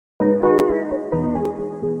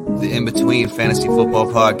the In Between Fantasy Football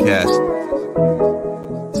Podcast,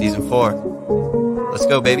 Season 4. Let's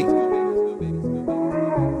go, baby.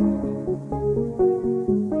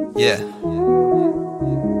 Yeah.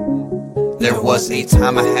 There was a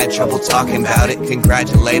time I had trouble talking about it.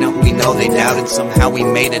 Congratulate them, we know they doubted. Somehow we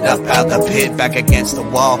made it up out the pit, back against the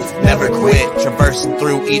wall. Never quit, traversing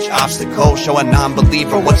through each obstacle. Show a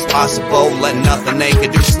non-believer what's possible. Let nothing they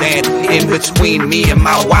could do stand in between me and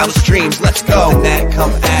my wildest dreams. Let's go. Nothing that come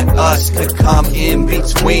at us could come in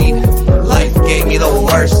between. Life gave me the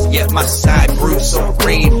worst, yet my side grew so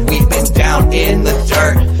green. We've been down in the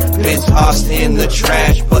dirt, been tossed in the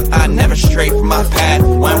trash, but I never strayed from my path.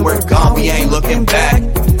 When we're gone, we ain't looking back.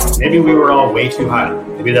 Maybe we were all way too high.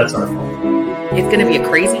 Maybe that's our fault. It's going to be a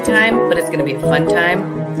crazy time, but it's going to be a fun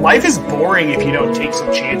time. Life is boring if you don't take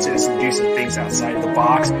some chances and do some things outside the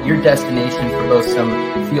box. Your destination for both some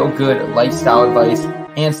feel-good lifestyle advice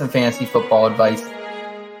and some fantasy football advice.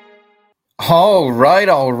 All right.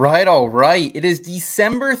 It is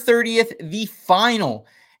December 30th, the final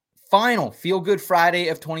Feel Good Friday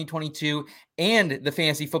of 2022 and the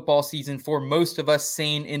fantasy football season for most of us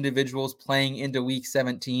sane individuals playing into week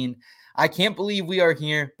 17. I can't believe we are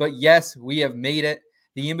here, but yes, we have made it.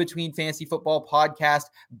 The In Between Fantasy Football Podcast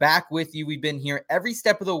back with you. We've been here every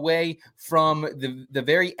step of the way from the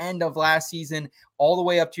very end of last season all the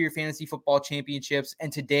way up to your fantasy football championships,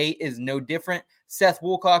 and today is no different. Seth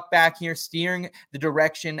Woolcock back here steering the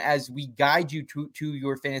direction as we guide you to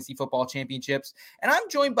your fantasy football championships. And I'm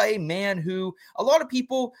joined by a man who a lot of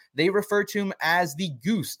people, they refer to him as the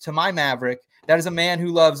Goose to my Maverick. That is a man who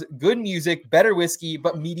loves good music, better whiskey,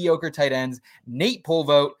 but mediocre tight ends, Nate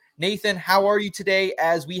Polvote. Nathan, how are you today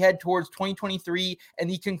as we head towards 2023 and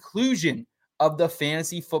the conclusion of the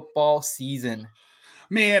fantasy football season?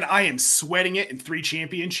 Man, I am sweating it in 3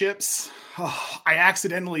 championships.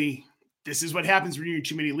 This is what happens when you're in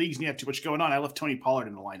too many leagues and you have too much going on. I left Tony Pollard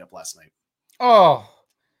in the lineup last night. Oh,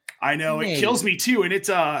 I know, It kills me too. And it's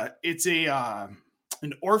an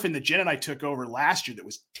orphan that Jen and I took over last year that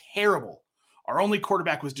was terrible. Our only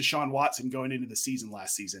quarterback was Deshaun Watson going into the season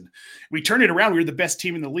last season. We turned it around. We were the best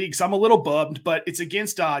team in the league. So I'm a little bummed, but it's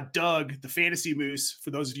against Doug, the Fantasy Moose,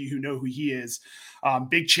 for those of you who know who he is.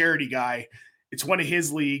 Big charity guy. It's one of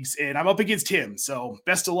his leagues, and I'm up against him. So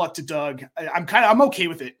best of luck to Doug. I'm okay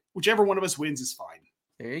with it. Whichever one of us wins is fine.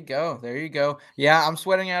 There you go. Yeah, I'm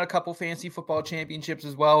sweating out a couple fantasy football championships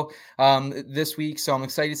as well this week, so I'm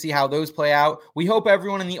excited to see how those play out. We hope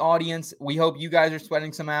everyone in the audience, we hope you guys are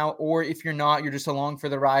sweating some out, or if you're not, you're just along for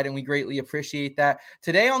the ride, and we greatly appreciate that.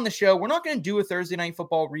 Today on the show, we're not going to do a Thursday Night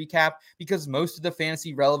Football recap because most of the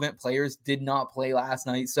fantasy relevant players did not play last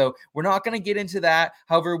night, so we're not going to get into that.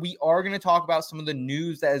 However, we are going to talk about some of the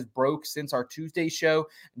news that has broke since our Tuesday show.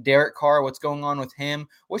 Derek Carr, what's going on with him?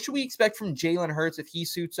 What should we expect from Jalen Hurts if he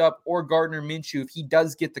suits up, or Gardner Minshew if he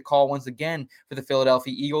does get the call once again for the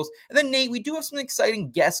Philadelphia Eagles? And then Nate, we do have some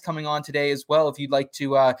exciting guests coming on today as well, if you'd like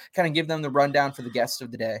to kind of give them the rundown for the guests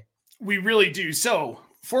of the day. We really do. So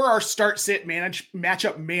for our start sit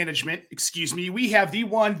matchup management, we have the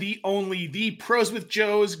one, the only, the Pros with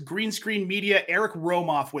Joe's Green Screen Media, Eric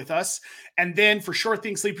Romoff with us. And then for Short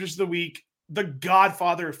Thing Sleepers of the Week, the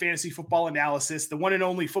godfather of fantasy football analysis, the one and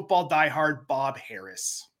only football diehard, Bob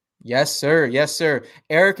Harris. Yes, sir.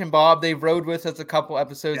 Eric and Bob, they rode with us a couple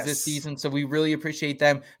episodes this season, so we really appreciate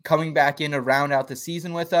them coming back in to round out the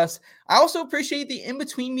season with us. I also appreciate the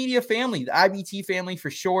In-Between Media family, the IBT family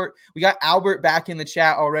for short. We got Albert back in the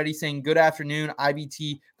chat already saying good afternoon,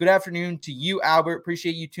 IBT. Good afternoon to you, Albert.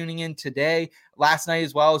 Appreciate you tuning in today. Last night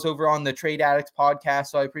as well as over on the Trade Addicts podcast,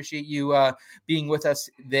 so I appreciate you being with us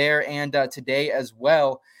there and today as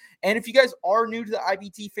well. And if you guys are new to the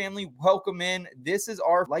IBT family, welcome in. This is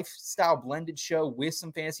our lifestyle blended show with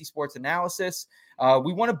some fantasy sports analysis.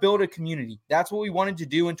 We want to build a community. That's what we wanted to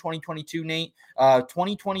do in 2022, Nate.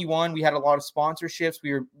 2021, we had a lot of sponsorships.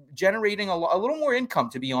 We were generating a little more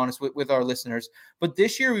income, to be honest, with our listeners. But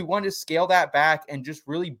this year, we wanted to scale that back and just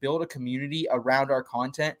really build a community around our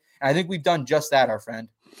content. And I think we've done just that, our friend.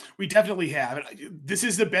 We definitely have. This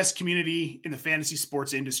is the best community in the fantasy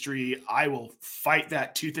sports industry. I will fight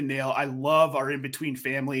that tooth and nail. I love our in-between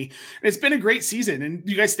family. And it's been a great season. And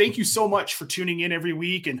you guys, thank you so much for tuning in every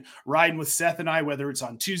week and riding with Seth and I, whether it's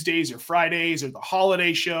on Tuesdays or Fridays or the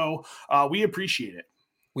holiday show. We appreciate it.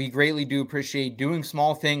 We greatly do appreciate doing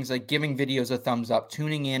small things like giving videos a thumbs up,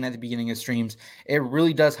 tuning in at the beginning of streams. It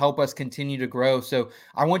really does help us continue to grow. So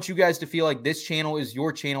I want you guys to feel like this channel is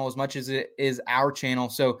your channel as much as it is our channel.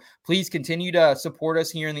 So please continue to support us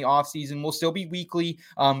here in the off season. We'll still be weekly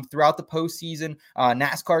throughout the postseason,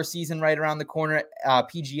 NASCAR season right around the corner,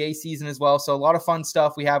 PGA season as well. So a lot of fun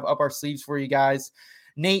stuff we have up our sleeves for you guys.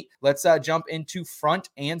 Nate, let's jump into front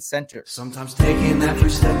and center. Sometimes taking that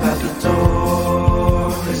first step out the door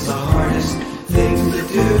is the hardest thing to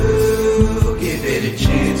do. Give it a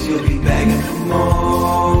chance, you'll be begging for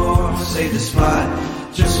more. Save the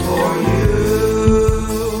spot just for you.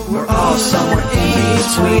 We're all somewhere in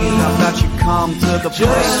between. How about you come to the place you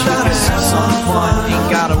can have some fun?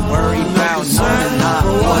 Ain't gotta worry about knowing not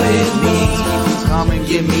what it means. People come and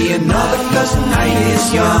give me another, cause the night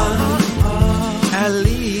is young. At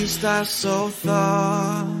least I so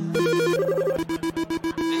thought.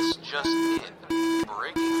 This just in.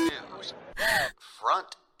 Breaking news.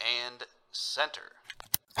 Front and center.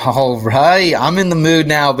 All right, I'm in the mood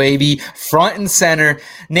now, baby. Front and center.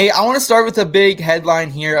 Nate, I want to start with a big headline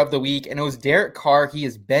here of the week, and it was Derek Carr. He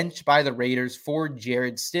is benched by the Raiders for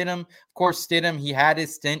Jarrett Stidham. Of course, Stidham, he had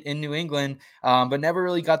his stint in New England, but never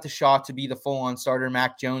really got the shot to be the full-on starter.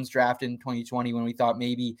 Mac Jones drafted in 2020 when we thought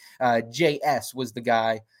maybe JS was the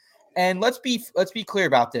guy. And let's be clear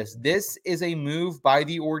about this. This is a move by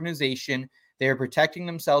the organization. They're protecting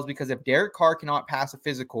themselves because if Derek Carr cannot pass a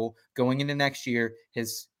physical going into next year,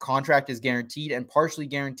 his contract is guaranteed and partially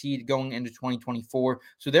guaranteed going into 2024.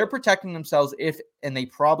 So they're protecting themselves and they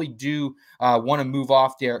probably do want to move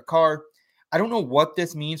off Derek Carr. I don't know what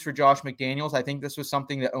this means for Josh McDaniels. I think this was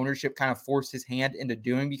something that ownership kind of forced his hand into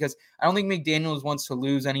doing because I don't think McDaniels wants to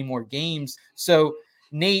lose any more games. So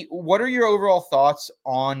Nate, what are your overall thoughts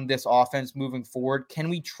on this offense moving forward?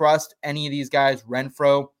 Can we trust any of these guys,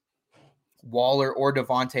 Renfrow, Waller, or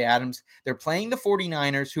Davante Adams? They're playing the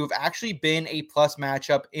 49ers, who have actually been a plus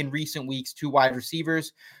matchup in recent weeks, 2 wide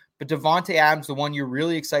receivers. But Davante Adams, the one you're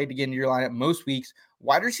really excited to get into your lineup most weeks,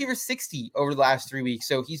 wide receiver 60 over the last 3 weeks.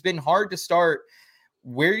 So he's been hard to start.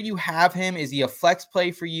 Where do you have him? Is he a flex play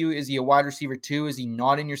for you? Is he a wide receiver 2? Is he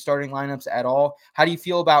not in your starting lineups at all? How do you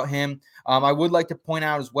feel about him? I would like to point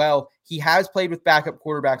out as well, he has played with backup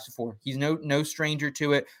quarterbacks before. He's no stranger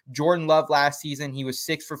to it. Jordan Love last season, he was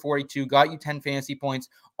 6 for 42, got you 10 fantasy points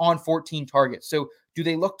on 14 targets. So do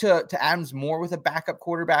they look to Adams more with a backup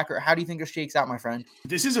quarterback, or how do you think it shakes out, my friend?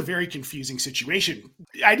 This is a very confusing situation.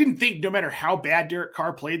 I didn't think no matter how bad Derek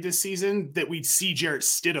Carr played this season that we'd see Jarrett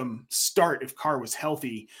Stidham start if Carr was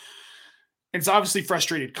healthy. It's obviously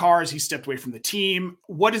frustrated Carr as he stepped away from the team.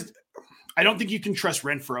 I don't think you can trust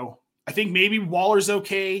Renfrow. I think maybe Waller's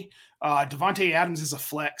okay. Davante Adams is a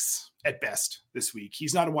flex at best this week.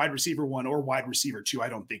 He's not a wide receiver 1 or wide receiver 2, I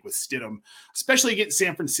don't think, with Stidham, especially against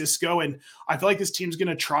San Francisco. And I feel like this team's going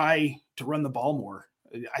to try to run the ball more.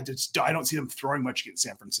 I don't see them throwing much against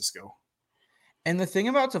San Francisco. And the thing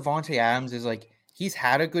about Davante Adams is, like, he's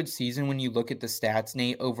had a good season when you look at the stats,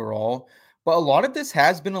 Nate, overall. But a lot of this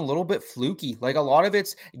has been a little bit fluky. Like, a lot of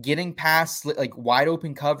it's getting past like wide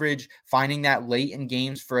open coverage, finding that late in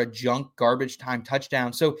games for a junk garbage time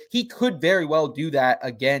touchdown. So he could very well do that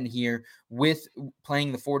again here with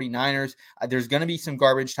playing the 49ers. There's going to be some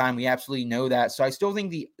garbage time. We absolutely know that. So I still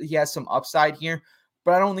think he has some upside here,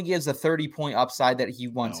 but I don't think he has the 30-point upside that he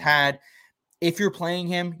once had. If you're playing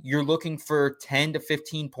him, you're looking for 10 to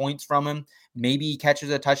 15 points from him. Maybe he catches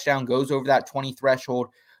a touchdown, goes over that 20 threshold.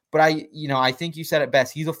 But I think you said it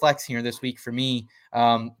best. He's a flex here this week for me.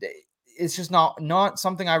 It's just not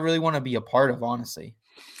something I really want to be a part of, honestly.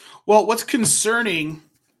 Well, what's concerning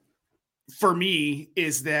for me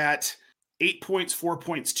is that 8 points, 4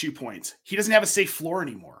 points, 2 points. He doesn't have a safe floor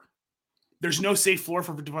anymore. There's no safe floor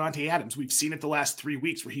for Davante Adams. We've seen it the last 3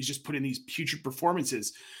 weeks where he's just put in these putrid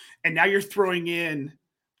performances. And now you're throwing in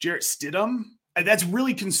Jarrett Stidham. And that's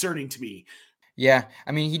really concerning to me. Yeah,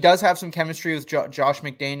 I mean, he does have some chemistry with Josh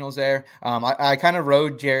McDaniels there. I kind of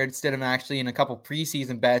rode Jarrett Stidham actually in a couple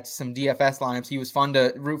preseason bets, some DFS lineups. He was fun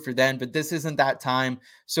to root for then, but this isn't that time.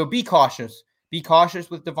 So be cautious. Be cautious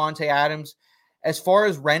with Davante Adams. As far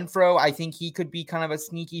as Renfrow, I think he could be kind of a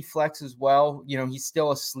sneaky flex as well. You know, he's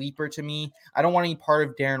still a sleeper to me. I don't want any part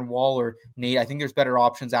of Darren Waller, Nate. I think there's better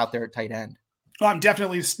options out there at tight end. Well, I'm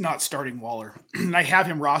definitely not starting Waller. I have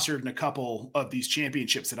him rostered in a couple of these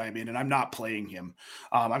championships that I'm in, and I'm not playing him.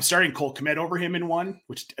 I'm starting Cole Kmet over him in one,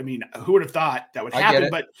 which, I mean, who would have thought that would happen?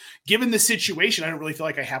 But given the situation, I don't really feel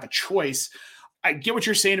like I have a choice. I get what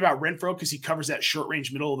you're saying about Renfrow because he covers that short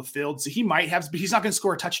range middle of the field. So he might have, but he's not going to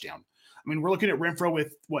score a touchdown. I mean, we're looking at Renfrow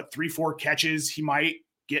with 3-4 catches. He might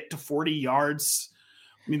get to 40 yards.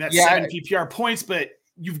 I mean, that's 7 PPR points, but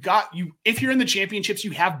if you're in the championships,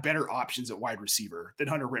 you have better options at wide receiver than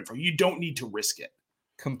Hunter Renfrow. You don't need to risk it.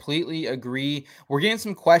 Completely agree. We're getting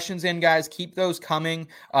some questions in, guys. Keep those coming.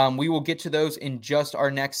 We will get to those in just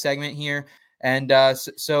our next segment here. And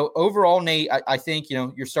so overall, Nate, I think,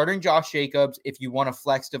 you're starting Josh Jacobs. If you want to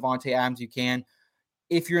flex Davante Adams, you can.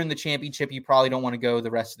 If you're in the championship, you probably don't want to go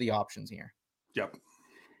the rest of the options here. Yep.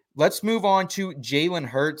 Let's move on to Jalen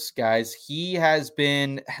Hurts, guys. He has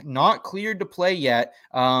been not cleared to play yet.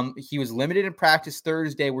 He was limited in practice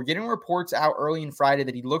Thursday. We're getting reports out early on Friday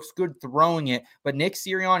that he looks good throwing it, but Nick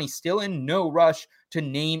Sirianni still in no rush to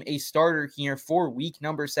name a starter here for week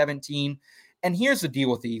number 17. And here's the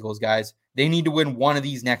deal with the Eagles, guys. They need to win one of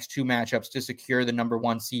these next two matchups to secure the number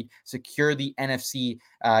 1 seed, secure the NFC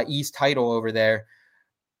East title over there.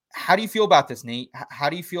 How do you feel about this, Nate? How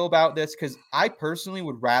do you feel about this? Because I personally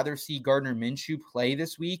would rather see Gardner Minshew play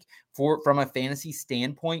this week from a fantasy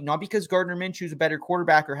standpoint, not because Gardner Minshew is a better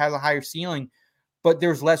quarterback or has a higher ceiling, but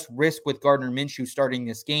there's less risk with Gardner Minshew starting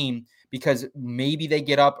this game because maybe they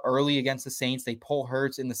get up early against the Saints. They pull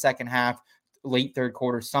Hurts in the second half, late third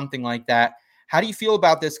quarter, something like that. How do you feel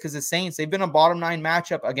about this? Because the Saints, they've been a bottom 9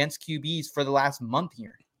 matchup against QBs for the last month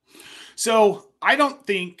here. So I don't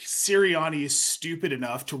think Sirianni is stupid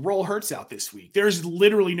enough to roll Hurts out this week. There's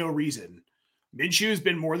literally no reason. Minshew has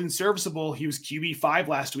been more than serviceable. He was QB5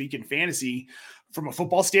 last week in fantasy. From a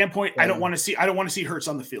football standpoint, I don't want to see Hurts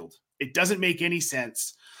on the field. It doesn't make any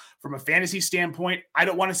sense. From a fantasy standpoint, I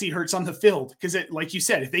don't want to see Hurts on the field because, like you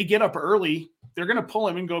said, if they get up early, they're going to pull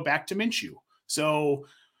him and go back to Minshew. So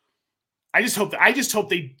I just hope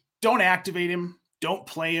they don't activate him. Don't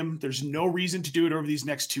play him. There's no reason to do it over these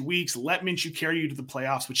next 2 weeks. Let Minshew carry you to the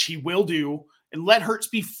playoffs, which he will do, and let Hurts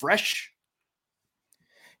be fresh.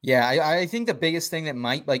 Yeah, I think the biggest thing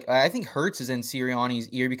that I think Hurts is in Sirianni's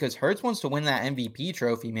ear because Hurts wants to win that MVP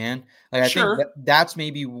trophy, man. I think that's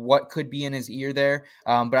maybe what could be in his ear there.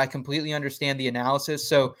 But I completely understand the analysis.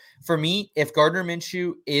 So for me, if Gardner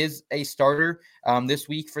Minshew is a starter this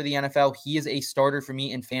week for the NFL, he is a starter for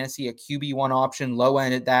me in fantasy, a QB1 option, low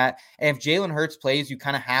end at that. And if Jalen Hurts plays, you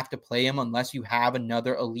kind of have to play him unless you have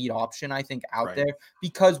another elite option, I think, out there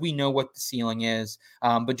because we know what the ceiling is.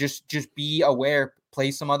 But just be aware.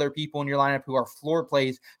 Play some other people in your lineup who are floor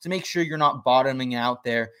plays to make sure you're not bottoming out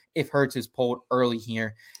there if Hurts is pulled early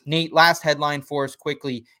here. Nate, last headline for us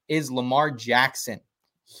quickly is Lamar Jackson.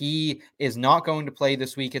 He is not going to play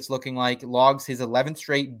this week. It's looking like logs his 11th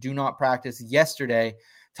straight do not practice yesterday.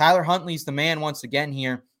 Tyler Huntley's the man once again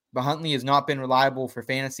here, but Huntley has not been reliable for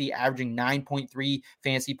fantasy, averaging 9.3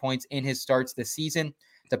 fantasy points in his starts this season.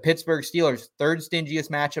 The Pittsburgh Steelers, third stingiest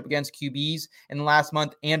matchup against QBs in the last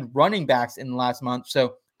month and running backs in the last month.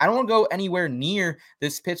 So I don't want to go anywhere near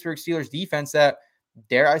this Pittsburgh Steelers defense that,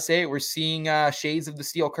 dare I say it, we're seeing shades of the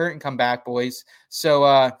steel curtain come back, boys.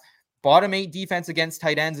 So bottom 8 defense against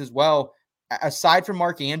tight ends as well. Aside from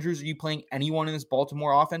Mark Andrews, are you playing anyone in this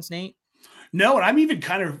Baltimore offense, Nate? No, and I'm even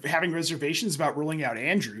kind of having reservations about ruling out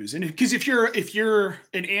Andrews. And because if you're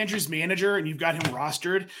an Andrews manager and you've got him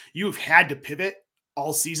rostered, you've had to pivot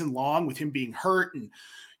all season long with him being hurt and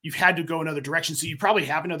you've had to go another direction. So you probably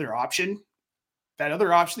have another option. That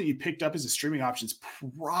other option that you picked up as a streaming option is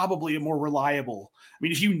probably a more reliable. I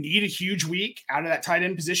mean, if you need a huge week out of that tight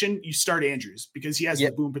end position, you start Andrews because he has the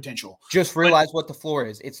boom potential. Just realize what the floor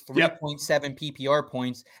is. It's 3.7 PPR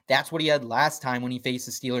points. That's what he had last time when he faced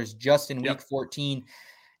the Steelers just in week 14.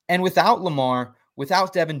 And without Lamar,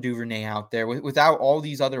 without Devin Duvernay out there, without all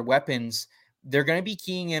these other weapons, they're going to be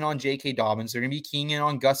keying in on J.K. Dobbins. They're going to be keying in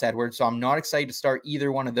on Gus Edwards. So I'm not excited to start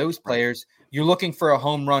either one of those players. You're looking for a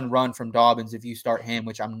home run from Dobbins if you start him,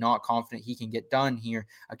 which I'm not confident he can get done here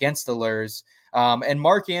against the Lurs. And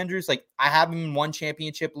Mark Andrews, I have him in one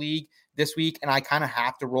championship league this week, and I kind of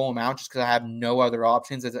have to roll him out just because I have no other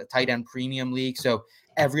options as a tight end premium league. So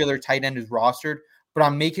every other tight end is rostered. But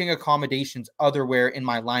I'm making accommodations otherwhere in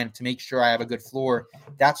my lineup to make sure I have a good floor.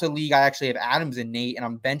 That's a league I actually have Adams in, Nate, and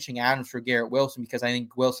I'm benching Adams for Garrett Wilson because I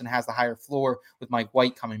think Wilson has the higher floor with Mike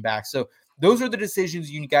White coming back. So those are the decisions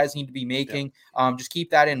you guys need to be making. Just keep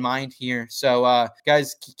that in mind here. So,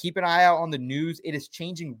 guys, keep an eye out on the news. It is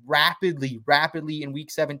changing rapidly in week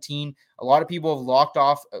 17. A lot of people have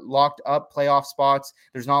locked up playoff spots.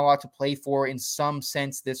 There's not a lot to play for in some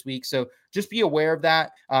sense this week. So just be aware of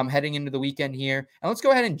that heading into the weekend here. And let's go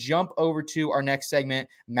ahead and jump over to our next segment,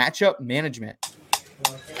 matchup management.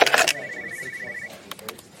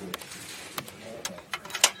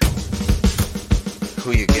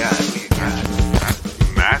 Who you got?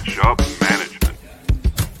 Matchup management.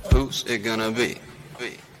 Who's it gonna be?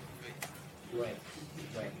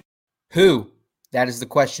 Who? That is the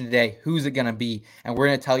question today. Who's it going to be? And we're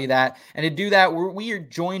going to tell you that. And to do that, we are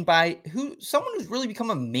joined by someone who's really become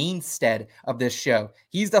a mainstay of this show.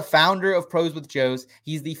 He's the founder of Pros with Joes.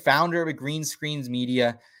 He's the founder of a Green Screens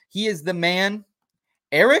Media. He is the man,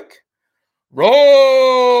 Eric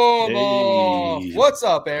Romoff. Hey. What's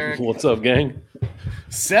up, Eric? What's up, gang?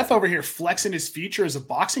 Seth over here flexing his future as a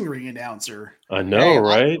boxing ring announcer. I know,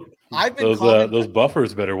 right? I've been those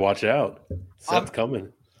buffers better watch out. Seth's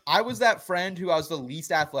coming. I was that friend who I was the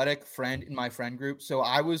least athletic friend in my friend group. So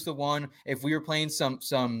I was the one, if we were playing some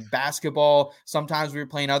basketball, sometimes we were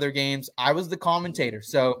playing other games, I was the commentator.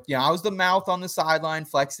 So, I was the mouth on the sideline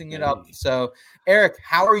flexing it up. So, Eric,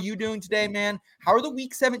 how are you doing today, man? How are the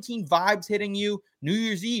week 17 vibes hitting you? New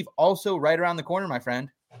Year's Eve also right around the corner, my friend.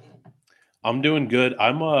 I'm doing good.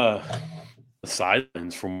 I'm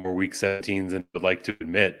sidelines from more week 17s than I'd like to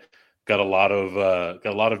admit. Got a lot of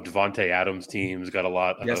Davante Adams teams, got a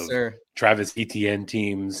lot of Travis Etienne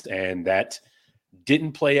teams, and that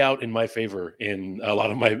didn't play out in my favor in a lot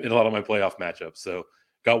of my playoff matchups. So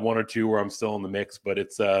got one or two where I'm still in the mix, but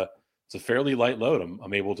it's a fairly light load.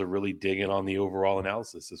 I'm able to really dig in on the overall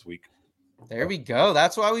analysis this week. There we go.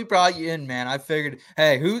 That's why we brought you in, man. I figured,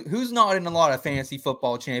 hey, who's not in a lot of fantasy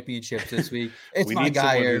football championships this week? It's my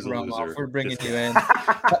guy, Eric Romoff. We're bringing you in.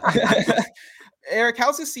 Eric,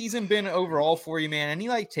 how's the season been overall for you, man? Any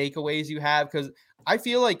takeaways you have? Because I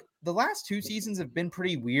feel like the last two seasons have been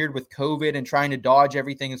pretty weird with COVID and trying to dodge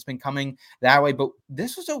everything that's been coming that way. But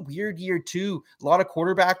this was a weird year too. A lot of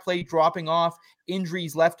quarterback play dropping off,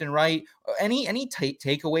 injuries left and right. Any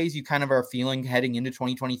takeaways you kind of are feeling heading into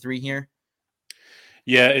 2023 here?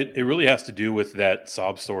 Yeah, it really has to do with that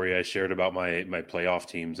sob story I shared about my playoff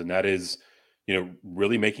teams. And that is,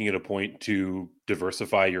 really making it a point to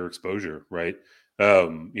diversify your exposure, right?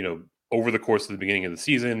 Over the course of the beginning of the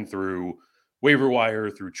season, through waiver wire,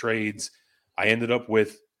 through trades, I ended up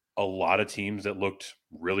with a lot of teams that looked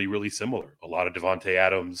really, really similar. A lot of Davante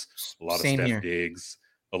Adams, a lot of Steph Diggs,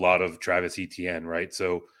 a lot of Travis Etienne, right?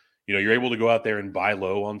 So, you're able to go out there and buy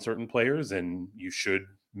low on certain players, and you should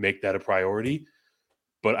make that a priority.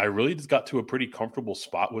 But I really just got to a pretty comfortable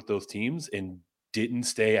spot with those teams and didn't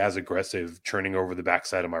stay as aggressive churning over the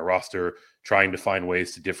backside of my roster, trying to find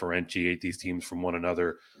ways to differentiate these teams from one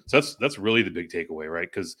another. So that's really the big takeaway, right?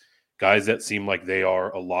 Because guys that seem like they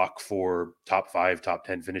are a lock for top 5, top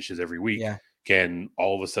 10 finishes every week can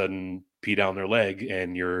all of a sudden pee down their leg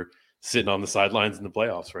and you're sitting on the sidelines in the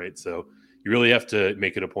playoffs, right? So you really have to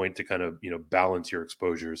make it a point to kind of, balance your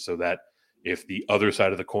exposure so that if the other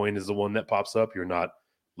side of the coin is the one that pops up, you're not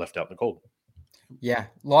left out in the cold. Yeah,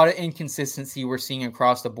 a lot of inconsistency we're seeing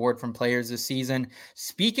across the board from players this season.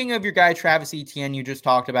 Speaking of your guy, Travis Etienne, you just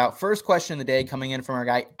talked about, first question of the day coming in from our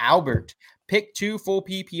guy, Albert. Pick 2, full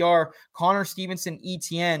PPR, Connor Stevenson,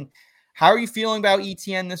 Etienne. How are you feeling about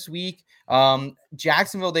Etienne this week?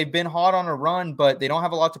 Jacksonville, they've been hot on a run, but they don't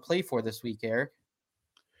have a lot to play for this week, Eric.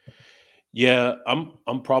 Yeah,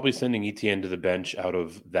 I'm probably sending Etienne to the bench out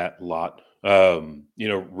of that lot.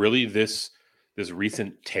 Really this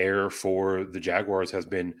recent tear for the Jaguars has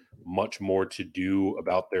been much more to do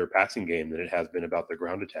about their passing game than it has been about their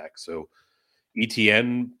ground attack. So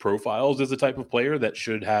Etienne profiles as a type of player that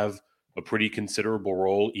should have a pretty considerable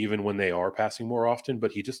role even when they are passing more often,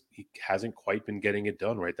 but he hasn't quite been getting it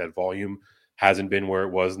done, right? That volume hasn't been where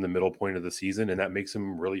it was in the middle point of the season, and that makes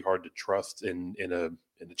him really hard to trust in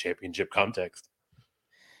the championship context.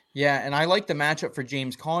 Yeah, and I like the matchup for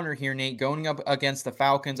James Conner here, Nate, going up against the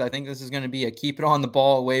Falcons. I think this is going to be a keep it on the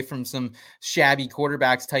ball away from some shabby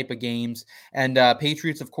quarterbacks type of games. And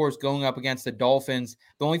Patriots, of course, going up against the Dolphins.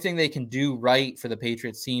 The only thing they can do right for the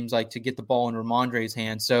Patriots seems like to get the ball in Ramondre's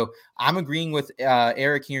hands. So I'm agreeing with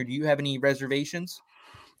Eric here. Do you have any reservations?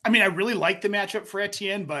 I mean, I really like the matchup for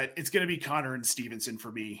Etienne, but it's going to be Connor and Stevenson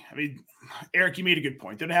for me. I mean, Eric, you made a good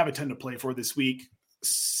point. They don't have a ton to play for this week,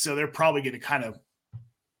 so they're probably going to kind of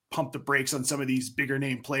pump the brakes on some of these bigger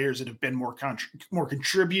name players that have been more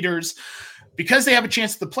contributors because they have a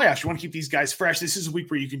chance at the playoffs. You want to keep these guys fresh. This is a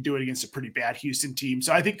week where you can do it against a pretty bad Houston team.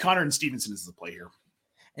 So I think Connor and Stevenson is the play here.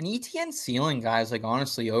 And Etienne's ceiling, guys,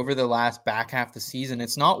 honestly, over the last back half of the season,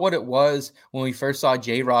 it's not what it was when we first saw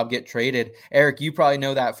J-Rob get traded. Eric, you probably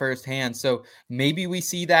know that firsthand. So maybe we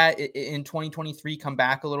see that in 2023 come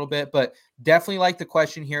back a little bit, but definitely like the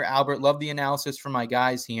question here, Albert. Love the analysis from my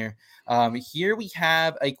guys here. Here we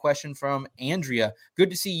have a question from Andrea. Good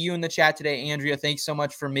to see you in the chat today, Andrea. Thanks so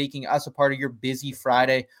much for making us a part of your busy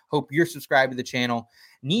Friday. Hope you're subscribed to the channel.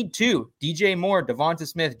 Need to DJ Moore, Devonta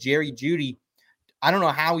Smith, Jerry Jeudy. I don't know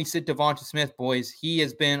how we sit Devonta Smith, boys. He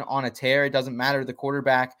has been on a tear. It doesn't matter the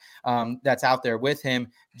quarterback that's out there with him.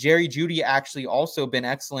 Jerry Jeudy actually also been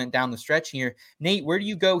excellent down the stretch here. Nate, where do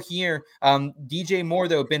you go here? DJ Moore,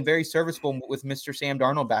 though, been very serviceable with Mr. Sam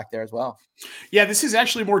Darnold back there as well. Yeah, this is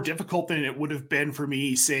actually more difficult than it would have been for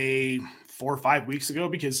me, say, 4 or 5 weeks ago,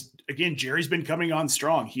 because, again, Jerry's been coming on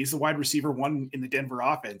strong. He's the wide receiver 1 in the Denver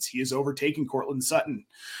offense. He has overtaken Cortland Sutton.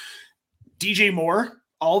 DJ Moore,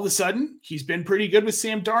 all of a sudden, he's been pretty good with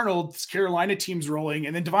Sam Darnold. This Carolina team's rolling.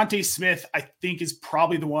 And then Devonta Smith, I think, is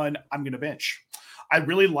probably the one I'm going to bench. I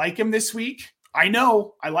really like him this week. I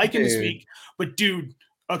know. I like him this week. But, dude,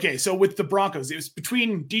 okay, so with the Broncos, it was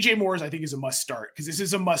between DJ Moore's, I think, is a must start because this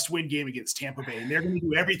is a must-win game against Tampa Bay. And they're going to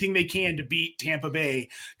do everything they can to beat Tampa Bay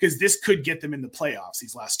because this could get them in the playoffs.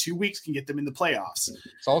 These last 2 weeks can get them in the playoffs.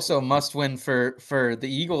 It's also a must-win for the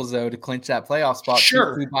Eagles, though, to clinch that playoff spot.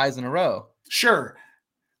 Sure. 2 buys in a row. Sure.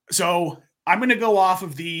 So I'm going to go off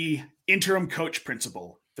of the interim coach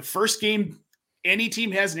principle. The first game any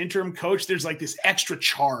team has an interim coach, there's like this extra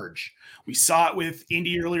charge. We saw it with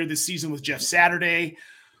Indy earlier this season with Jeff Saturday.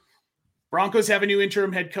 Broncos have a new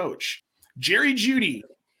interim head coach. Jerry Jeudy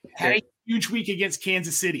had a huge week against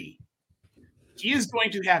Kansas City. He is going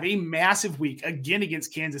to have a massive week again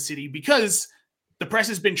against Kansas City because the press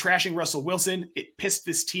has been trashing Russell Wilson. It pissed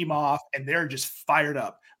this team off, and they're just fired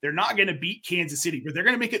up. They're not going to beat Kansas City, but they're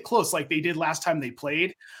going to make it close like they did last time they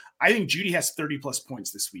played. I think Jeudy has 30-plus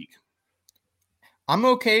points this week. I'm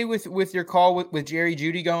okay with your call with Jerry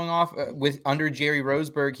Jeudy going off with under Jerry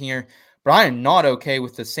Roseberg here, but I am not okay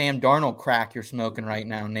with the Sam Darnold crack you're smoking right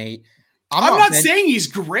now, Nate. I'm not saying he's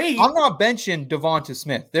great. I'm not benching Davante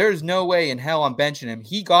Smith. There's no way in hell I'm benching him.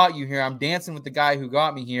 He got you here. I'm dancing with the guy who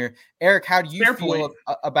got me here. Eric, how do you feel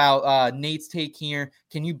about Nate's take here?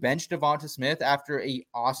 Can you bench Davante Smith after a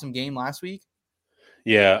awesome game last week?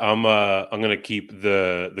 Yeah, I'm going to keep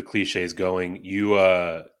the cliches going.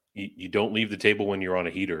 You don't leave the table when you're on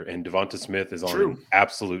a heater, and Davante Smith is on an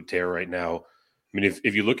absolute tear right now. I mean,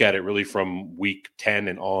 if you look at it really from week 10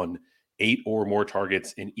 and on, 8 or more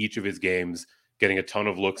targets in each of his games, getting a ton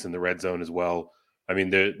of looks in the red zone as well. I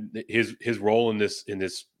mean, his role in this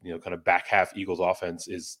kind of back half Eagles offense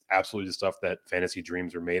is absolutely the stuff that fantasy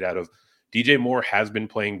dreams are made out of. DJ Moore has been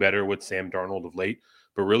playing better with Sam Darnold of late,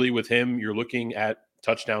 but really with him, you're looking at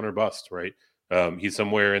touchdown or bust, right? He's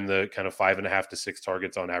somewhere in the kind of 5.5 to 6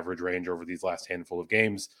 targets on average range over these last handful of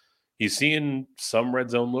games. He's seeing some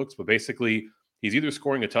red zone looks, but basically he's either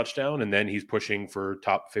scoring a touchdown and then he's pushing for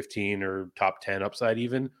top 15 or top 10 upside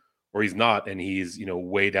even, or he's not. And he's,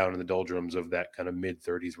 way down in the doldrums of that kind of mid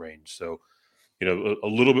 30s range. So, a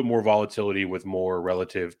little bit more volatility with more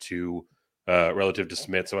relative to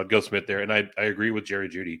Smith. So I'd go Smith there. And I agree with Jerry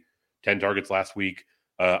Jeudy, 10 targets last week.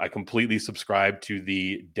 I completely subscribe to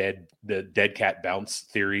the dead cat bounce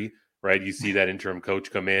theory, right? You see that interim coach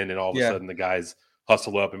come in and all of a sudden the guys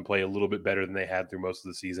hustle up and play a little bit better than they had through most of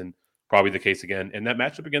the season. Probably the case again. And that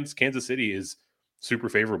matchup against Kansas City is super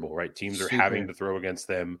favorable, right? Teams are having to throw against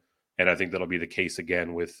them. And I think that'll be the case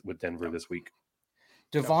again with Denver this week.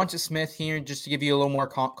 Davante Smith here, just to give you a little more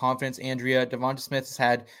confidence, Andrea. Davante Smith has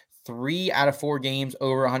had 3 out of 4 games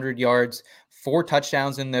over 100 yards, 4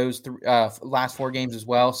 touchdowns in those last 4 games as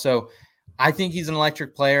well. So I think he's an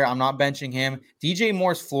electric player. I'm not benching him. DJ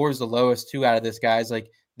Moore's floor is the lowest, too, out of this, guys.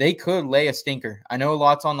 Like, they could lay a stinker. I know a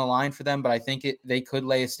lot's on the line for them, but I think they could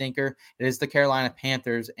lay a stinker. It is the Carolina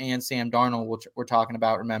Panthers and Sam Darnold, which we're talking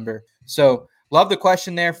about, remember. So love the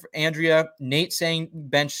question there, for Andrea. Nate saying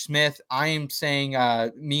bench Smith. I am saying,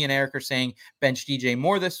 me and Eric are saying bench DJ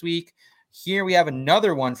Moore this week. Here we have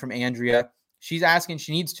another one from Andrea. She's asking,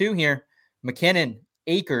 she needs 2 here. McKinnon,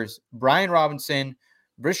 Akers, Brian Robinson,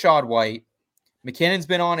 Rachaad White. McKinnon's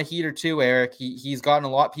been on a heater too, Eric. He's gotten a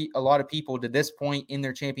lot of people to this point in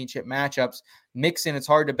their championship matchups. Mixon, it's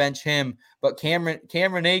hard to bench him, but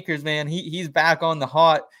Cameron Akers, man, he's back on the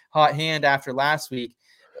hot hand after last week.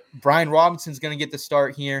 Brian Robinson's going to get the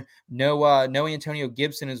start here. No Antonio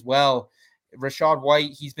Gibson as well. Rachaad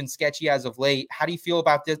White, he's been sketchy as of late. How do you feel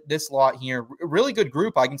about this lot here? A really good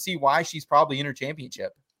group. I can see why she's probably in her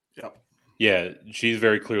championship. Yep. Yeah, she's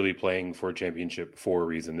very clearly playing for a championship for a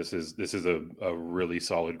reason. This is a really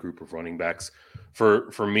solid group of running backs.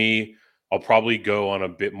 For me, I'll probably go on a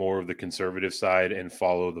bit more of the conservative side and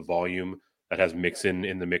follow the volume that has Mixon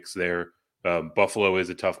in the mix there. Buffalo is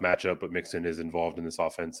a tough matchup, but Mixon is involved in this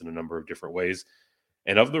offense in a number of different ways.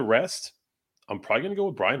 And of the rest, I'm probably going to go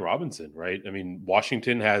with Brian Robinson, right? I mean,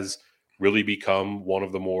 Washington has really become one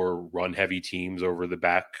of the more run-heavy teams over the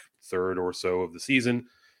back third or so of the season.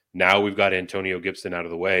 Now we've got Antonio Gibson out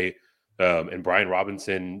of the way, and Brian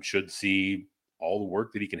Robinson should see all the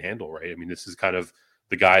work that he can handle, right? I mean, this is kind of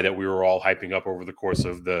the guy that we were all hyping up over the course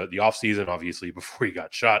of the offseason, obviously, before he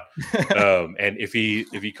got shot. And if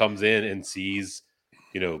he comes in and sees,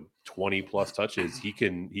 20-plus touches, he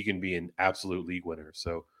can be an absolute league winner.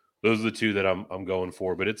 So those are the 2 that I'm going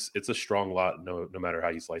for, but it's a strong lot no matter how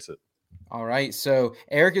you slice it. All right, so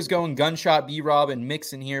Eric is going Gunshot, B-Rob, and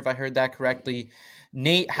Mixon here, if I heard that correctly.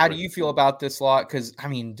 Nate, how do you feel about this lot? Because, I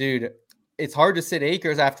mean, dude, it's hard to sit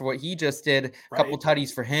Akers after what he just did. A couple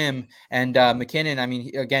tutties for him, and McKinnon. I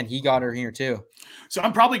mean, again, he got her here too. So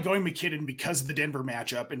I'm probably going McKinnon because of the Denver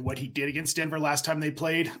matchup and what he did against Denver last time they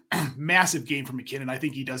played. Massive game for McKinnon. I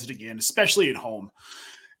think he does it again, especially at home.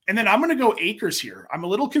 And then I'm going to go Akers here. I'm a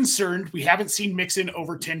little concerned. We haven't seen Mixon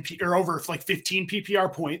over 10 or over like 15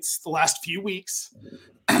 PPR points the last few weeks.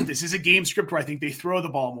 This is a game script where I think they throw the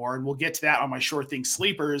ball more, and we'll get to that on my short thing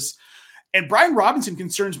sleepers. And Brian Robinson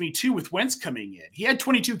concerns me too with Wentz coming in. He had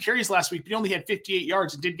 22 carries last week, but he only had 58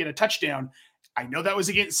 yards and did get a touchdown. I know that was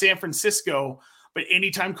against San Francisco, but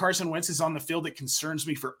anytime Carson Wentz is on the field, it concerns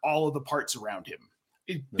me for all of the parts around him.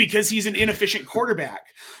 Because he's an inefficient quarterback.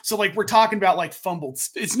 So like we're talking about like fumbled.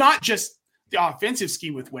 It's not just the offensive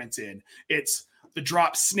scheme with Wentz in. It's the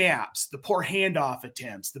drop snaps, the poor handoff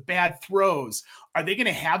attempts, the bad throws. Are they going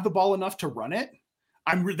to have the ball enough to run it?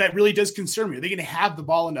 That really does concern me. Are they going to have the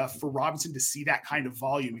ball enough for Robinson to see that kind of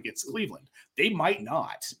volume against Cleveland? They might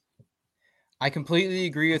not. I completely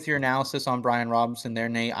agree with your analysis on Brian Robinson there,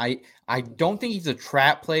 Nate. I don't think he's a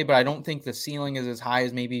trap play, but I don't think the ceiling is as high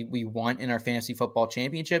as maybe we want in our fantasy football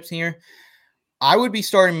championships here. I would be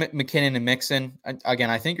starting McKinnon and Mixon.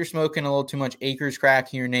 Again, I think you're smoking a little too much Akers crack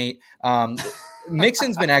here, Nate.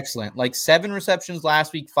 Mixon's been excellent, like 7 receptions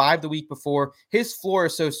last week, 5 the week before. His floor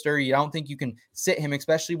is so sturdy. I don't think you can sit him,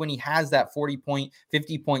 especially when he has that 40-point,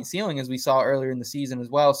 50-point ceiling, as we saw earlier in the season as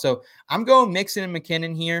well. So I'm going Mixon and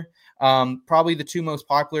McKinnon here. Probably the 2 most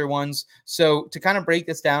popular ones. So to kind of break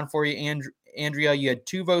this down for you, Andrea, you had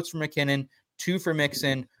 2 votes for McKinnon, 2 for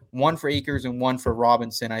Mixon, 1 for Akers, and 1 for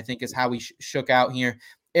Robinson, I think is how we shook out here.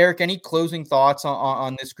 Eric, any closing thoughts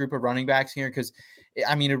on this group of running backs here? Because,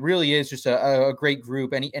 I mean, it really is just a great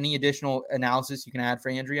group. Any additional analysis you can add for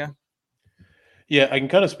Andrea? Yeah, I can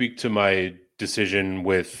kind of speak to my decision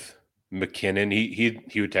with McKinnon.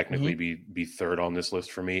 He would technically be third on this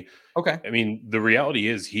list for me. Okay. I mean, the reality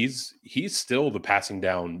is he's still the passing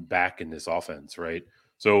down back in this offense, right?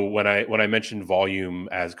 So when I mentioned volume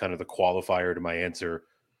as kind of the qualifier to my answer,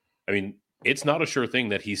 I mean, it's not a sure thing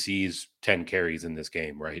that he sees 10 carries in this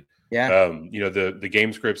game, right? Yeah. The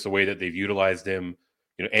game scripts, the way that they've utilized him,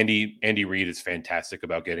 Andy Reid is fantastic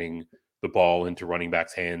about getting the ball into running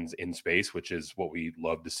backs' hands in space, which is what we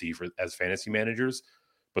love to see as fantasy managers.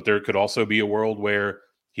 But there could also be a world where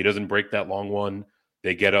he doesn't break that long one.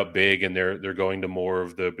 They get up big and they're going to more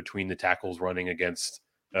of the between the tackles running against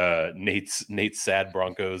Nate's sad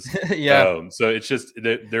Broncos. Yeah. So it's just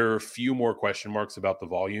there are a few more question marks about the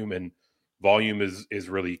volume, and volume is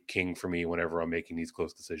really king for me whenever I'm making these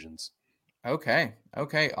close decisions. Okay.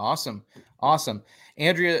 Awesome.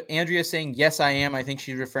 Andrea saying, yes, I am. I think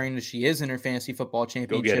she's referring to she is in her fantasy football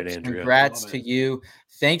championships. Go get it, Andrea. Congrats to you.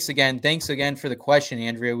 Thanks again for the question,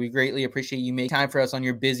 Andrea. We greatly appreciate you making time for us on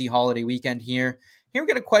your busy holiday weekend here. Here we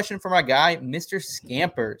got a question from our guy, Mr.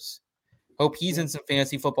 Scampers. Hope he's in some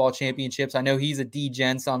fantasy football championships. I know he's a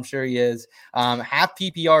D-gen, so I'm sure he is. Half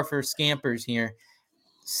PPR for Scampers here.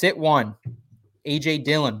 Sit 1. A.J.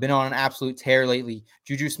 Dillon, been on an absolute tear lately.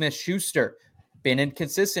 Juju Smith-Schuster, been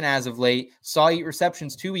inconsistent as of late. Saw 8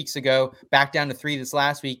 receptions 2 weeks ago, back down to 3 this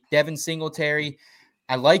last week. Devin Singletary.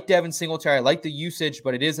 I like Devin Singletary. I like the usage,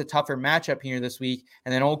 but it is a tougher matchup here this week.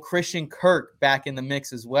 And then old Christian Kirk back in the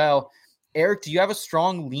mix as well. Eric, do you have a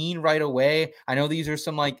strong lean right away? I know these are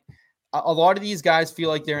some a lot of these guys feel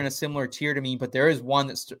like they're in a similar tier to me, but there is one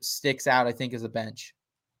that sticks out, I think, as a bench.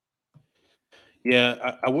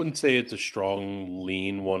 Yeah, I wouldn't say it's a strong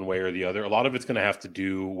lean one way or the other. A lot of it's going to have to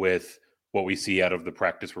do with what we see out of the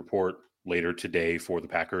practice report later today for the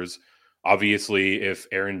Packers. Obviously, if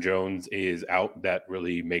Aaron Jones is out, that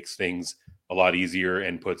really makes things a lot easier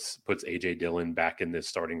and puts A.J. Dillon back in this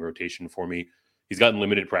starting rotation for me. He's gotten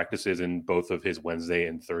limited practices in both of his Wednesday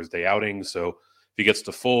and Thursday outings. So if he gets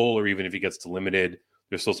to full or even if he gets to limited,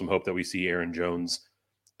 there's still some hope that we see Aaron Jones.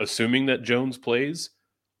 Assuming that Jones plays,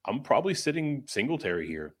 I'm probably sitting Singletary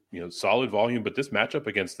here. Solid volume, but this matchup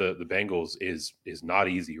against the Bengals is not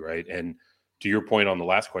easy, right? And to your point on the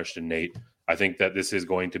last question, Nate, I think that this is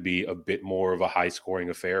going to be a bit more of a high-scoring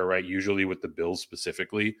affair, right? Usually with the Bills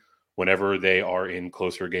specifically, whenever they are in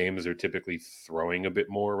closer games, they're typically throwing a bit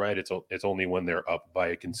more, right? It's only when they're up by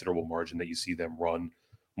a considerable margin that you see them run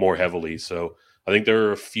more heavily. So I think there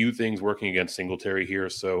are a few things working against Singletary here.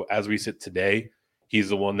 So as we sit today, he's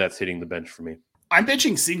the one that's hitting the bench for me. I'm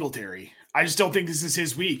benching Singletary. I just don't think this is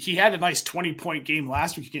his week. He had a nice 20-point game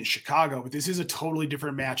last week against Chicago, but this is a totally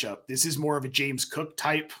different matchup. This is more of a James Cook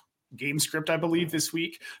type game script, I believe, this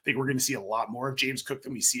week. I think we're going to see a lot more of James Cook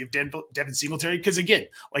than we see of Devin Singletary because, again,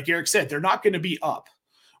 like Eric said, they're not going to be up.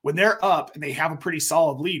 When they're up and they have a pretty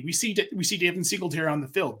solid lead, we see Devin Singletary on the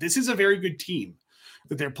field. This is a very good team.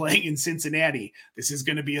 that they're playing in Cincinnati, this is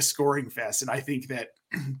going to be a scoring fest. And I think that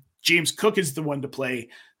James Cook is the one to play.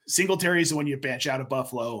 Singletary is the one you bench out of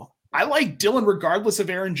Buffalo. I like Dillon regardless of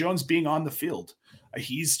Aaron Jones being on the field.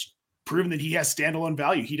 He's proven that he has standalone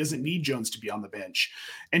value. He doesn't need Jones to be on the bench.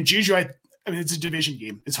 And Juju, I mean, it's a division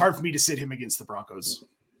game. It's hard for me to sit him against the Broncos.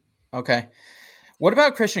 Okay. What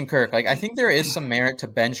about Christian Kirk? Like, I think there is some merit to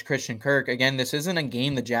bench Christian Kirk. Again, this isn't a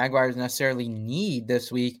game the Jaguars necessarily need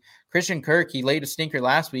this week. Christian Kirk, he laid a stinker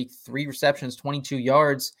last week, 3 receptions, 22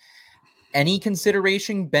 yards. Any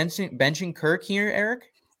consideration benching Kirk here,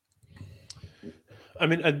 Eric? I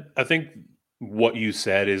mean, I think what you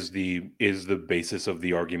said is the basis of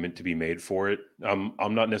the argument to be made for it.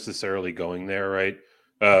 I'm not necessarily going there, right?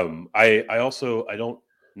 I don't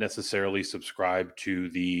necessarily subscribe to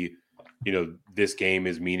the, this game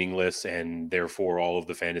is meaningless and therefore all of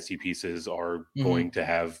the fantasy pieces are going to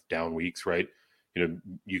have down weeks, right?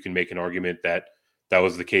 You can make an argument that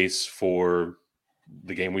was the case for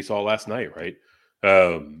the game we saw last night, right?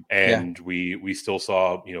 We still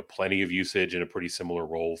saw, plenty of usage in a pretty similar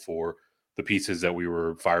role for the pieces that we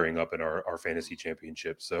were firing up in our fantasy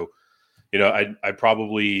championship. So, I'd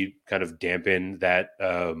probably kind of dampen that,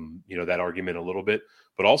 that argument a little bit,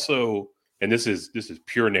 but also, and this is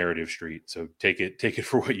pure narrative street. So take it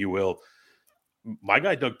for what you will. My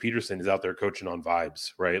guy, Doug Peterson, is out there coaching on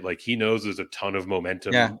vibes, right? Like, he knows there's a ton of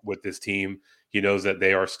momentum with this team. He knows that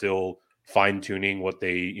they are still fine tuning what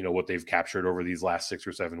they've captured over these last 6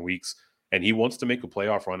 or 7 weeks. And he wants to make a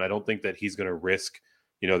playoff run. I don't think that he's going to risk,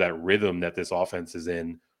 that rhythm that this offense is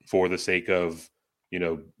in for the sake of,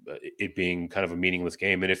 it being kind of a meaningless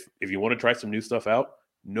game. And if you want to try some new stuff out,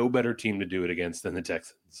 no better team to do it against than the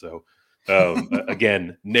Texans. So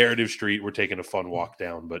again, narrative street, we're taking a fun walk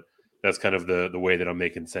down, but that's kind of the way that I'm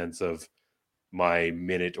making sense of my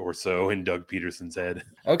minute or so in Doug Peterson's head.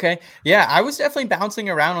 Okay. Yeah, I was definitely bouncing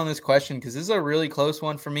around on this question because this is a really close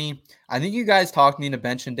one for me. I think you guys talked me into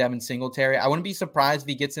benching Devin Singletary. I wouldn't be surprised if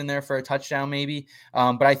he gets in there for a touchdown maybe,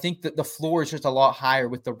 but I think that the floor is just a lot higher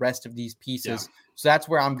with the rest of these pieces. Yeah. So that's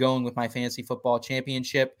where I'm going with my fantasy football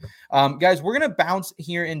championship. Guys, we're going to bounce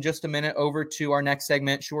here in just a minute over to our next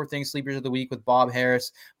segment, Sure Thing Sleepers of the Week with Bob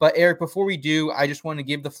Harris. But Eric, before we do, I just want to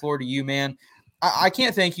give the floor to you, man. I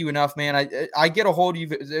can't thank you enough, man. I get a hold of you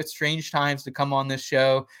at strange times to come on this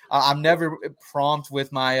show. I'm never prompt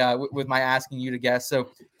with my asking you to guest. So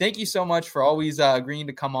thank you so much for always agreeing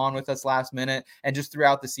to come on with us last minute and just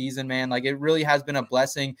throughout the season, man. Like, it really has been a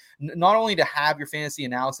blessing, not only to have your fantasy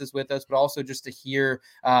analysis with us, but also just to hear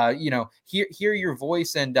your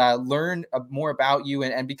voice and learn more about you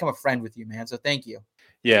and become a friend with you, man. So thank you.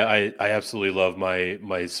 Yeah, I absolutely love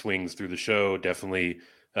my swings through the show. Definitely.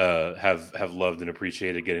 Have loved and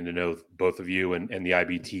appreciated getting to know both of you and the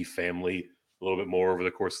IBT family a little bit more over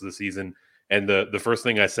the course of the season. And the first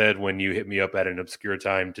thing I said when you hit me up at an obscure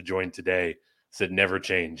time to join today, said never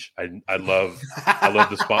change. I love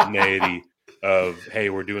the spontaneity of, hey,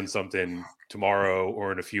 we're doing something tomorrow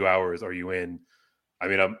or in a few hours. Are you in? I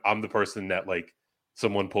mean, I'm the person that, like,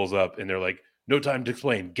 someone pulls up and they're like, no time to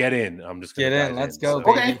explain, get in. I'm just gonna get in. Let's go.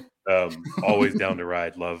 So, okay. Always down to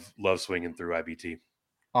ride. Love swinging through IBT.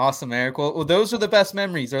 Awesome, Eric. Well, those are the best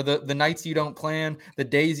memories, or the nights you don't plan, the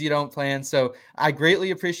days you don't plan. So I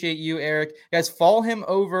greatly appreciate you, Eric. Guys, follow him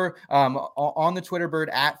over on the Twitter bird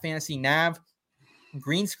at Fantasy Nav.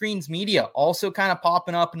 Green Screens Media also kind of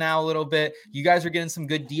popping up now a little bit. You guys are getting some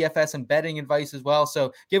good DFS and betting advice as well.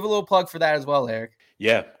 So give a little plug for that as well, Eric.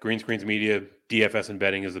 Yeah, Green Screens Media, DFS and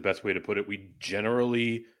betting is the best way to put it. We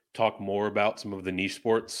generally talk more about some of the niche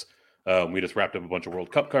sports. We just wrapped up a bunch of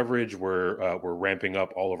World Cup coverage. We're ramping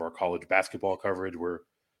up all of our college basketball coverage. We're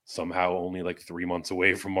somehow only like 3 months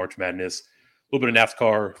away from March Madness. A little bit of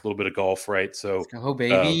NASCAR, a little bit of golf, right? So,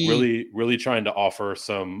 baby. Really trying to offer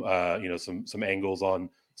some angles on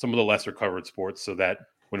some of the lesser covered sports, so that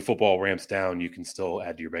when football ramps down, you can still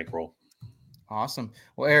add to your bankroll. Awesome.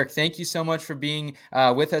 Well, Eric, thank you so much for being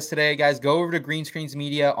with us today, guys. Go over to Green Screens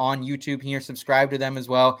Media on YouTube here. Subscribe to them as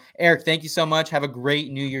well. Eric, thank you so much. Have a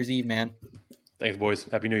great New Year's Eve, man. Thanks, boys.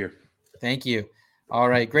 Happy New Year. Thank you. All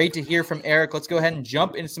right. Great to hear from Eric. Let's go ahead and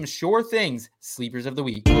jump into some Sure Things Sleepers of the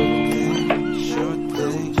Week.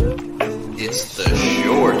 It's the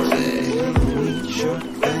Sure Thing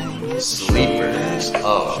Sleepers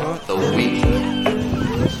of the Week.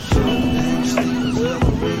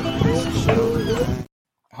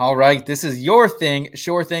 All right, this is your thing,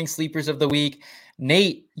 Sure Thing Sleepers of the Week.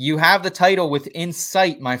 Nate, you have the title within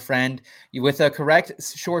sight, my friend. With a correct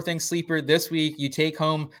Sure Thing Sleeper this week, you take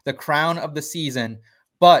home the crown of the season.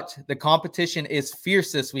 But the competition is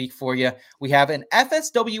fierce this week for you. We have an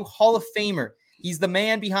FSW Hall of Famer He's the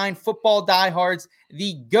man behind Football Diehards,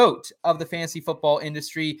 the GOAT of the fantasy football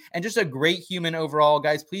industry, and just a great human overall.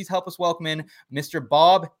 Guys, please help us welcome in Mr.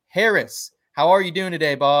 Bob Harris. How are you doing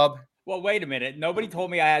today, Bob? Well, wait a minute. Nobody told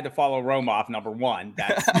me I had to follow Romoff, number one.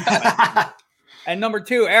 That's and number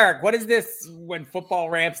two, Eric, what is this when football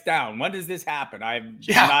ramps down? When does this happen? I'm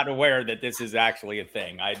not aware that this is actually a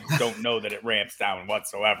thing. I don't know that it ramps down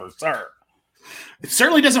whatsoever, sir. It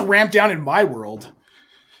certainly doesn't ramp down in my world.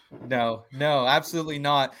 No, absolutely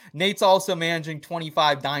not. Nate's also managing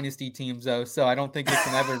 25 dynasty teams, though, so I don't think it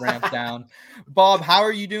can ever ramp down. Bob, how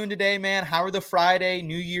are you doing today, man? How are the Friday,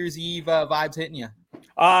 New Year's Eve vibes hitting you?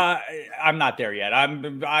 I'm not there yet.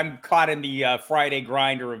 I'm caught in the Friday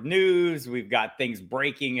grinder of news. We've got things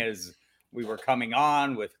breaking as we were coming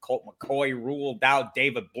on with Colt McCoy ruled out,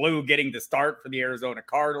 David Blue getting the start for the Arizona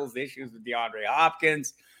Cardinals, issues with DeAndre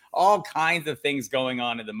Hopkins, all kinds of things going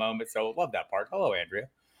on at the moment. So love that part. Hello, Andrea.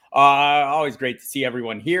 Always great to see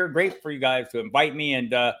everyone here. Great for you guys to invite me,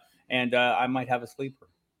 and I might have a sleeper,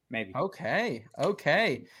 maybe. Okay.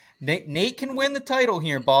 Nate can win the title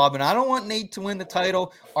here, Bob, and I don't want Nate to win the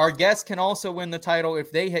title. Our guests can also win the title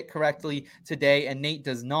if they hit correctly today, and Nate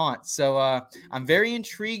does not. So I'm very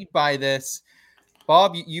intrigued by this.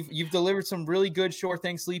 Bob, you've delivered some really good sure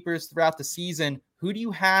thing sleepers throughout the season. Who do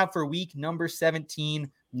you have for week number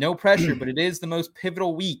 17? No pressure, but it is the most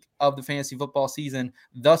pivotal week of the fantasy football season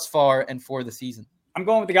thus far and for the season. I'm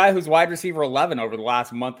going with the guy who's wide receiver 11 over the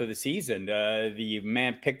last month of the season. The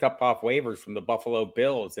man picked up off waivers from the Buffalo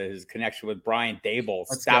Bills. His connection with Brian Dable,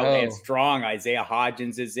 stout and strong. Isaiah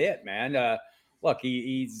Hodgins is it, man. Look,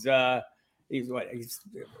 he's coming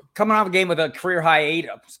off a game with a career high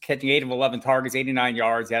catching 8 of 11 targets, 89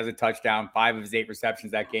 yards. He has a touchdown. 5 of his 8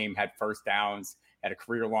 receptions that game had first downs. Had a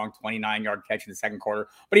career-long 29-yard catch in the second quarter.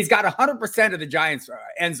 But he's got 100% of the Giants'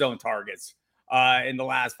 end zone targets in the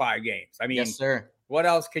last 5 games. I mean, yes, sir. What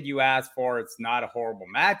else could you ask for? It's not a horrible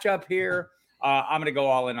matchup here. I'm going to go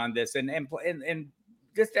all in on this. And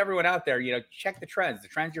just everyone out there, check the trends. The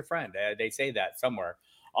trend's your friend. They say that somewhere.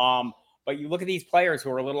 But you look at these players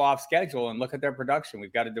who are a little off schedule and look at their production.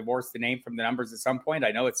 We've got to divorce the name from the numbers at some point.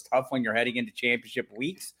 I know it's tough when you're heading into championship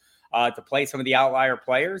weeks to play some of the outlier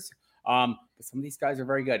players. But some of these guys are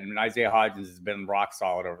very good. And Isaiah Hodgins has been rock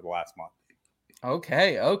solid over the last month.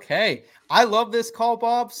 Okay. I love this call,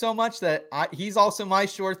 Bob, so much that he's also my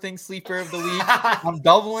sure thing sleeper of the week. I'm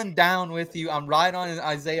doubling down with you. I'm right on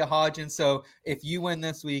Isaiah Hodgins. So if you win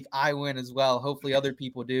this week, I win as well. Hopefully other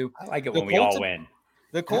people do. I like it when we all win.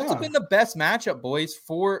 The Colts have been the best matchup, boys,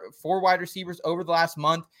 for wide receivers over the last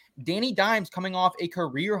month. Danny Dimes coming off a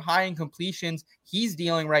career high in completions. He's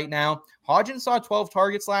dealing right now. Hodgins saw 12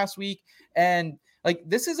 targets last week. And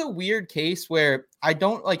this is a weird case where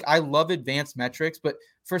I love advanced metrics, but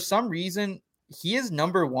for some reason, he is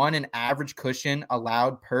number one in average cushion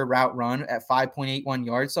allowed per route run at 5.81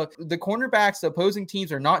 yards. So the cornerbacks, the opposing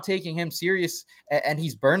teams are not taking him serious, and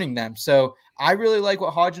he's burning them. So I really like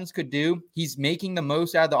what Hodgins could do. He's making the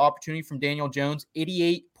most out of the opportunity from Daniel Jones,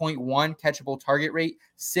 88.1 catchable target rate,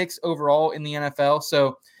 6 overall in the NFL.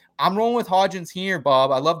 So I'm rolling with Hodgins here,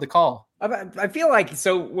 Bob. I love the call. I feel like,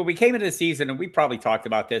 so when we came into the season, and we probably talked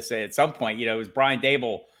about this at some point, it was Brian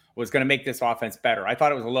Dable was going to make this offense better. I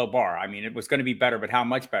thought it was a low bar. I mean, it was going to be better, but how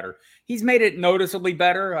much better? He's made it noticeably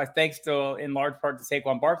better, thanks to, in large part, to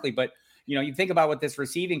Saquon Barkley. But, you think about what this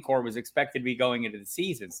receiving core was expected to be going into the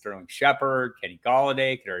season. Sterling Shepard, Kenny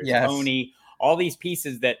Golladay, Kadarius Toney, all these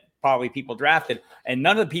pieces that probably people drafted. And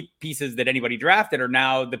none of the pieces that anybody drafted are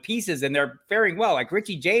now the pieces, and they're faring well. Like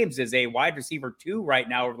Richie James is a wide receiver 2 right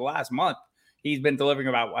now over the last month. He's been delivering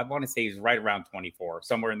about, I want to say he's right around 24,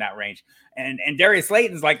 somewhere in that range. And Darius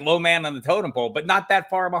Slayton's like low man on the totem pole, but not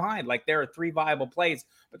that far behind. Like there are 3 viable plays.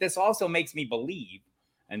 But this also makes me believe,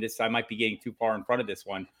 and this I might be getting too far in front of this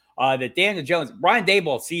one, that Daniel Jones, Brian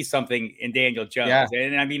Dable sees something in Daniel Jones. Yeah.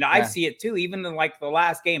 And I mean, I see it too, even in the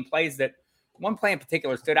last game plays that one play in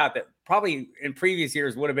particular stood out that probably in previous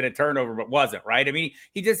years would have been a turnover, but wasn't, right? I mean,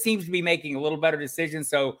 he just seems to be making a little better decisions.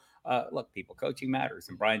 So, look, people, coaching matters,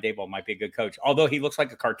 and Brian Dable might be a good coach, although he looks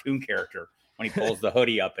like a cartoon character when he pulls the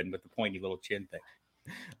hoodie up and with the pointy little chin thing.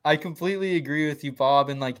 I completely agree with you, Bob.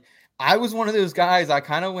 And I was one of those guys. I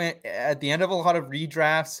kind of went at the end of a lot of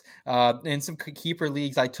redrafts in some keeper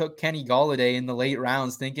leagues. I took Kenny Golladay in the late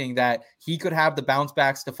rounds thinking that he could have the bounce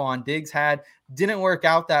back Stephon Diggs had. Didn't work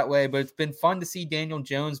out that way, but it's been fun to see Daniel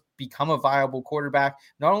Jones become a viable quarterback,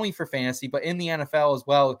 not only for fantasy, but in the NFL as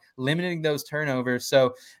well, limiting those turnovers.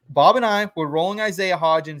 So Bob and I were rolling Isaiah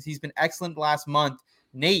Hodgins. He's been excellent last month.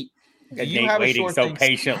 Nate, Nate waiting so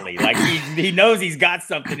patiently. Like he knows he's got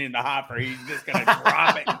something in the hopper. He's just going to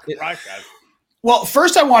drop it and crush us. Well,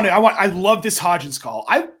 first I love this Hodgins call.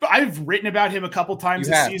 I've written about him a couple times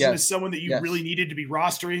this season as someone that you really needed to be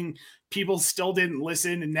rostering. People still didn't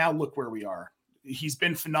listen, and now look where we are. He's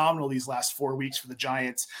been phenomenal these last 4 weeks for the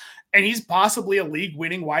Giants, and he's possibly a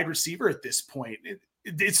league-winning wide receiver at this point.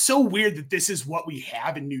 It's so weird that this is what we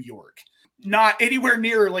have in New York. Not anywhere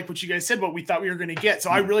near like what you guys said, what we thought we were going to get. So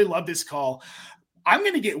I really love this call. I'm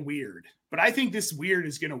going to get weird, but I think this weird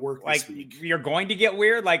is going to work this week. You're going to get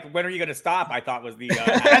weird? Like, when are you going to stop? I thought was the...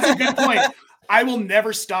 That's a good point. I will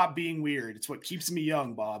never stop being weird. It's what keeps me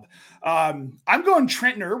young, Bob. I'm going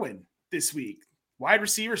Trenton Irwin this week. Wide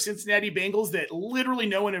receiver, Cincinnati Bengals, that literally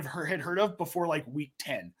no one had heard of before like week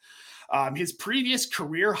 10. His previous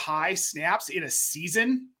career high snaps in a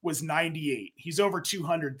season was 98. He's over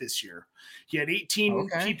 200 this year. He had 18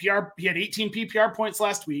 PPR. He had 18 PPR points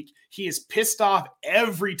last week. He has pissed off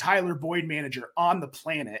every Tyler Boyd manager on the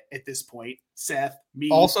planet at this point. Seth,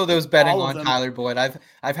 me, also those betting on Tyler Boyd.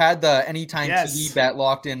 I've had the anytime TD bet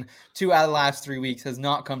locked in 2 out of the last 3 weeks, has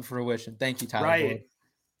not come to fruition. Thank you, Tyler Boyd.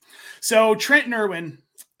 So Trenton Irwin,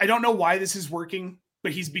 I don't know why this is working,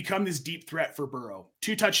 but he's become this deep threat for Burrow.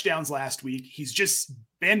 2 touchdowns last week. He's just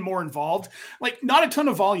been more involved. Like, not a ton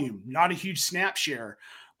of volume, not a huge snap share,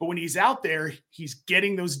 but when he's out there, he's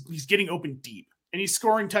getting open deep and he's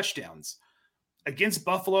scoring touchdowns. Against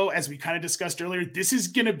Buffalo, as we kind of discussed earlier, this is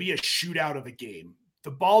going to be a shootout of a game. The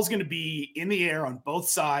ball's going to be in the air on both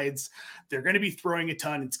sides. They're going to be throwing a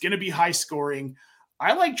ton. It's going to be high scoring.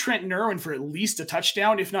 I like Trenton Irwin for at least a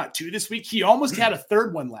touchdown, if not 2 this week. He almost had a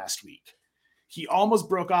third one last week. He almost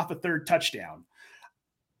broke off a third touchdown.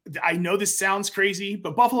 I know this sounds crazy,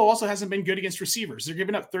 but Buffalo also hasn't been good against receivers. They're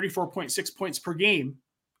giving up 34.6 points per game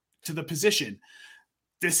to the position.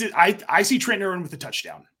 I see Trenton Irwin with a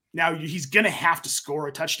touchdown. Now, he's going to have to score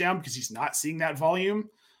a touchdown because he's not seeing that volume.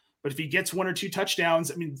 But if he gets 1 or 2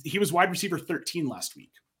 touchdowns, I mean, he was wide receiver 13 last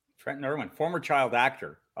week. Trenton Irwin, former child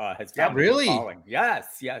actor, has found really calling.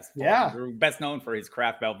 Yes. Yeah. Best known for his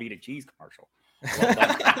Kraft Velveeta cheese commercial. Well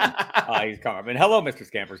done. He's coming. And hello, Mr.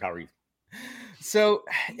 Scampers. How are you? So,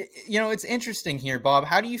 it's interesting here, Bob.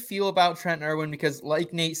 How do you feel about Trenton Irwin? Because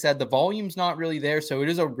like Nate said, the volume's not really there, so it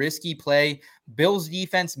is a risky play. Bills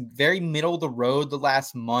defense, very middle of the road the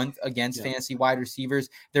last month against fantasy wide receivers.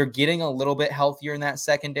 They're getting a little bit healthier in that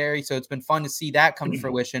secondary, so it's been fun to see that come to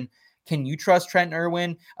fruition. Can you trust Trenton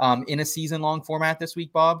Irwin in a season-long format this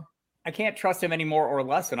week, Bob? I can't trust him any more or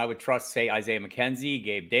less than I would trust, say, Isaiah McKenzie,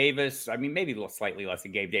 Gabe Davis. I mean, maybe slightly less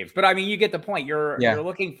than Gabe Davis. But, I mean, you get the point. You're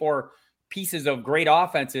looking for pieces of great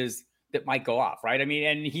offenses that might go off, right? I mean,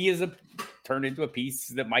 and he is turned into a piece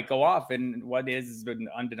that might go off in what is an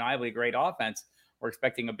undeniably great offense. We're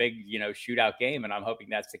expecting a big, shootout game, and I'm hoping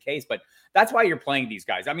that's the case. But that's why you're playing these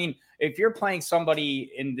guys. I mean, if you're playing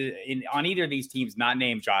somebody on either of these teams not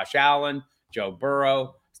named Josh Allen, Joe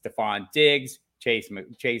Burrow, Stephon Diggs,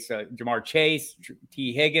 Jamar Chase,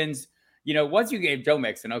 T. Higgins, once you get Joe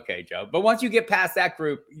Mixon, okay, Joe. But once you get past that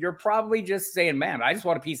group, you're probably just saying, man, I just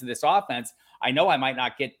want a piece of this offense. I know I might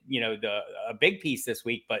not get, a big piece this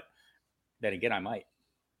week, but then again, I might.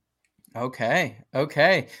 Okay.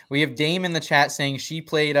 We have Dame in the chat saying she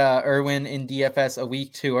played Irwin in DFS a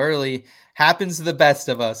week too early. Happens to the best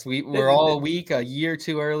of us. We're all a year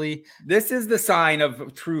too early. This is the sign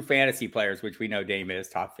of true fantasy players, which we know Dame is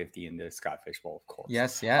top 50 in the Scott Fish Bowl, of course.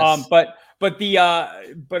 Yes. But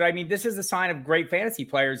I mean, this is the sign of great fantasy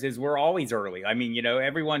players is we're always early. I mean,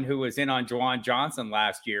 everyone who was in on Juwan Johnson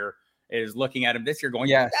last year is looking at him this year going,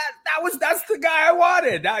 that's the guy I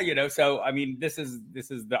wanted. Now, so, I mean, this is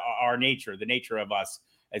our nature, the nature of us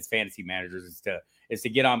as fantasy managers is to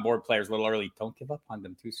get on board players a little early. Don't give up on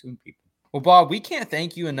them too soon, people. Well, Bob, we can't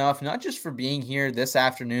thank you enough, not just for being here this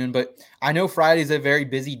afternoon, but I know Friday is a very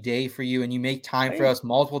busy day for you and you make time for us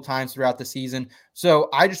multiple times throughout the season. So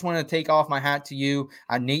I just want to take off my hat to you.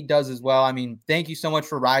 Nate does as well. I mean, thank you so much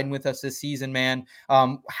for riding with us this season, man.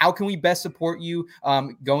 How can we best support you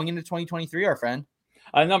going into 2023, our friend?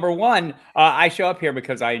 Number one, I show up here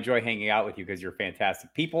because I enjoy hanging out with you because you're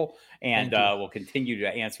fantastic people, and we'll continue to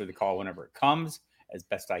answer the call whenever it comes as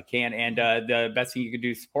best I can. And the best thing you can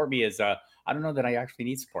do to support me is I don't know that I actually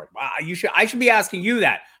need support. I should be asking you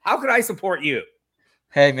that. How could I support you?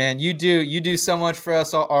 Hey, man, you do so much for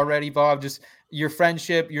us already, Bob. Just your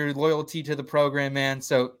friendship, your loyalty to the program, man.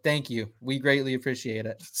 So thank you. We greatly appreciate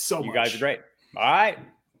it. You guys are great. All right.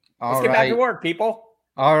 Let's get back to work, people.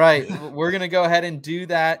 All right, we're going to go ahead and do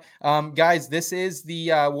that. Guys, this is the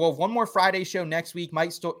we'll have one more Friday show next week. Mike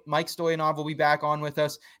Stoyanov will be back on with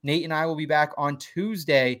us. Nate and I will be back on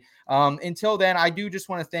Tuesday. Until then, I do just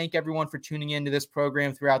want to thank everyone for tuning into this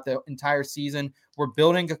program throughout the entire season. We're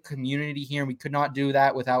building a community here, and we could not do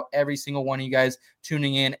that without every single one of you guys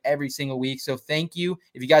tuning in every single week. So thank you.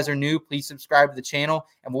 If you guys are new, please subscribe to the channel,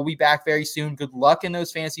 and we'll be back very soon. Good luck in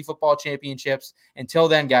those fantasy football championships. Until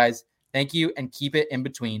then, guys, thank you, and keep it in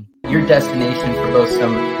between. Your destination for both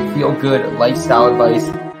some feel-good lifestyle advice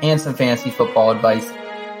and some fantasy football advice.